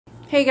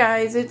Hey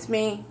guys, it's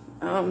me.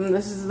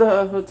 This is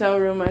the hotel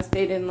room I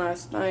stayed in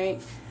last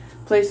night.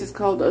 Place is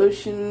called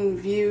Ocean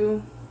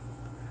View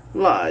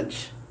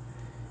Lodge.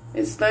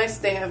 It's nice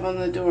they have on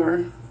the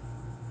door,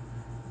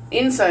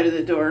 inside of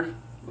the door,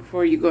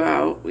 before you go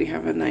out, we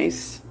have a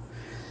nice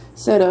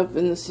setup,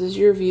 and this is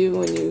your view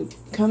when you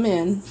come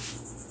in.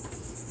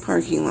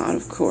 Parking lot,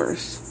 of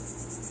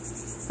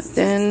course. But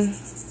then,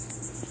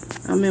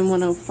 I'm in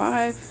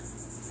 105,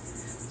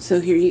 so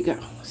here you go.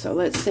 So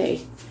let's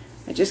say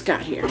I just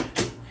got here.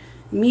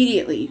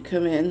 Immediately you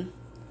come in.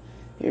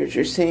 Here's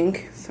your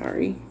sink.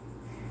 Sorry.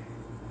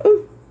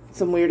 Oh,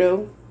 some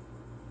weirdo.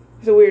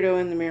 There's a weirdo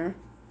in the mirror.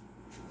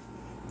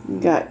 You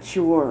got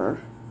your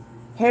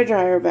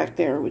hairdryer back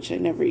there, which I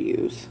never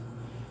use.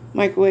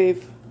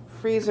 Microwave,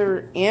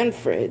 freezer, and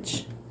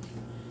fridge.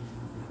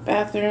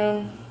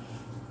 Bathroom.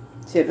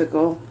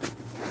 Typical.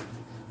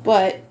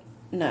 But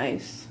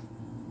nice.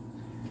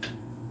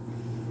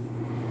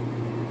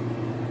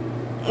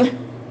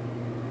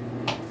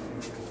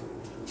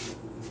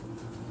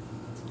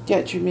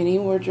 Got your mini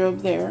wardrobe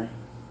there.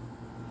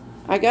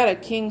 I got a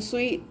king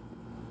suite,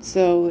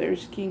 so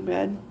there's a king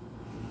bed.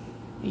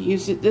 I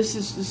use it.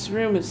 This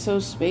room is so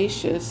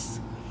spacious.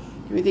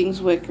 Everything's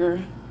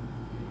wicker,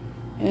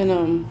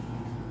 and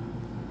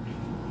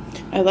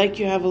I like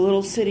you have a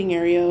little sitting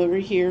area over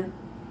here.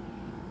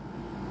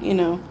 You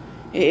know,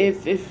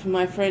 if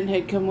my friend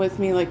had come with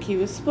me like he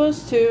was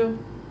supposed to,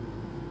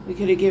 we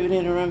could have given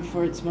it a run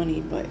for its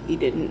money, but he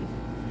didn't.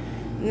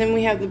 And then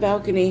we have the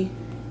balcony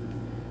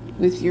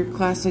with your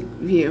classic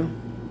view.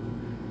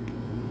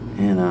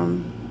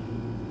 And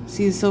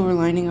see the silver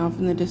lining off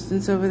in the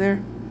distance over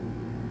there?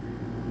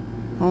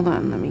 Hold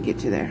on, let me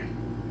get you there.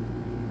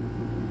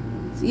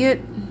 See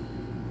it?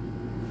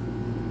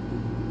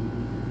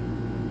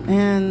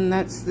 And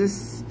that's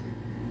this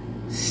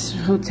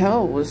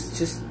hotel was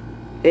just,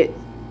 it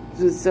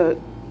was I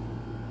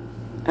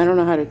don't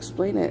know how to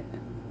explain it.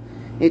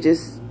 It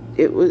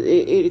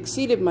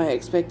exceeded my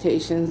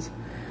expectations.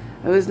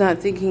 I was not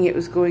thinking it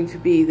was going to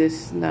be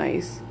this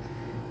nice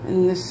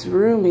and this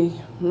roomy,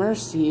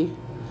 mercy.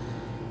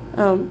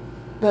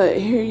 But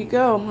here you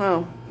go.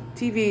 Oh,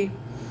 TV.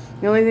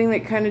 The only thing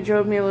that kind of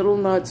drove me a little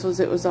nuts was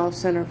it was off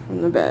center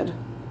from the bed.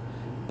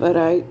 But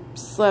I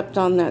slept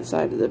on that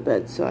side of the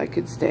bed so I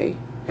could stay.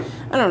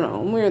 I don't know,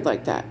 I'm weird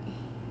like that.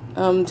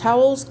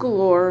 Towels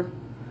galore.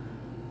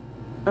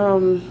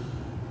 It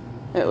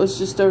was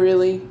just a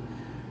really,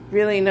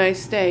 really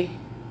nice day.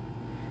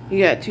 You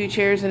got 2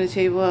 chairs and a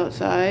table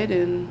outside,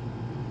 and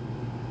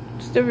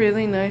just a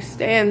really nice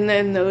day. And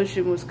then the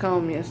ocean was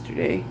calm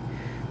yesterday.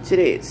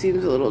 Today it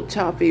seems a little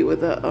choppy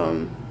with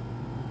a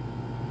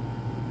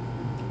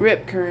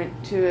rip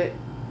current to it.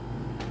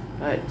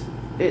 But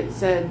it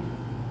said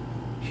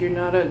if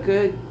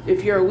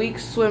you're a weak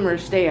swimmer,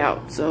 stay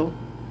out. So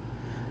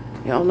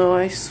y'all know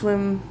I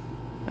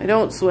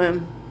don't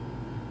swim.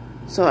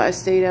 So I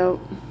stayed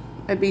out.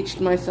 I beached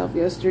myself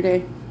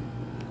yesterday.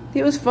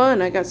 It was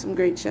fun. I got some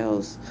great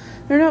shells.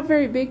 They're not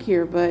very big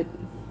here, but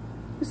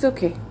it's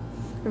okay.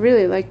 I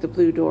really like the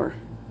blue door.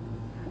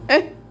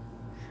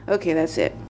 Okay, that's it.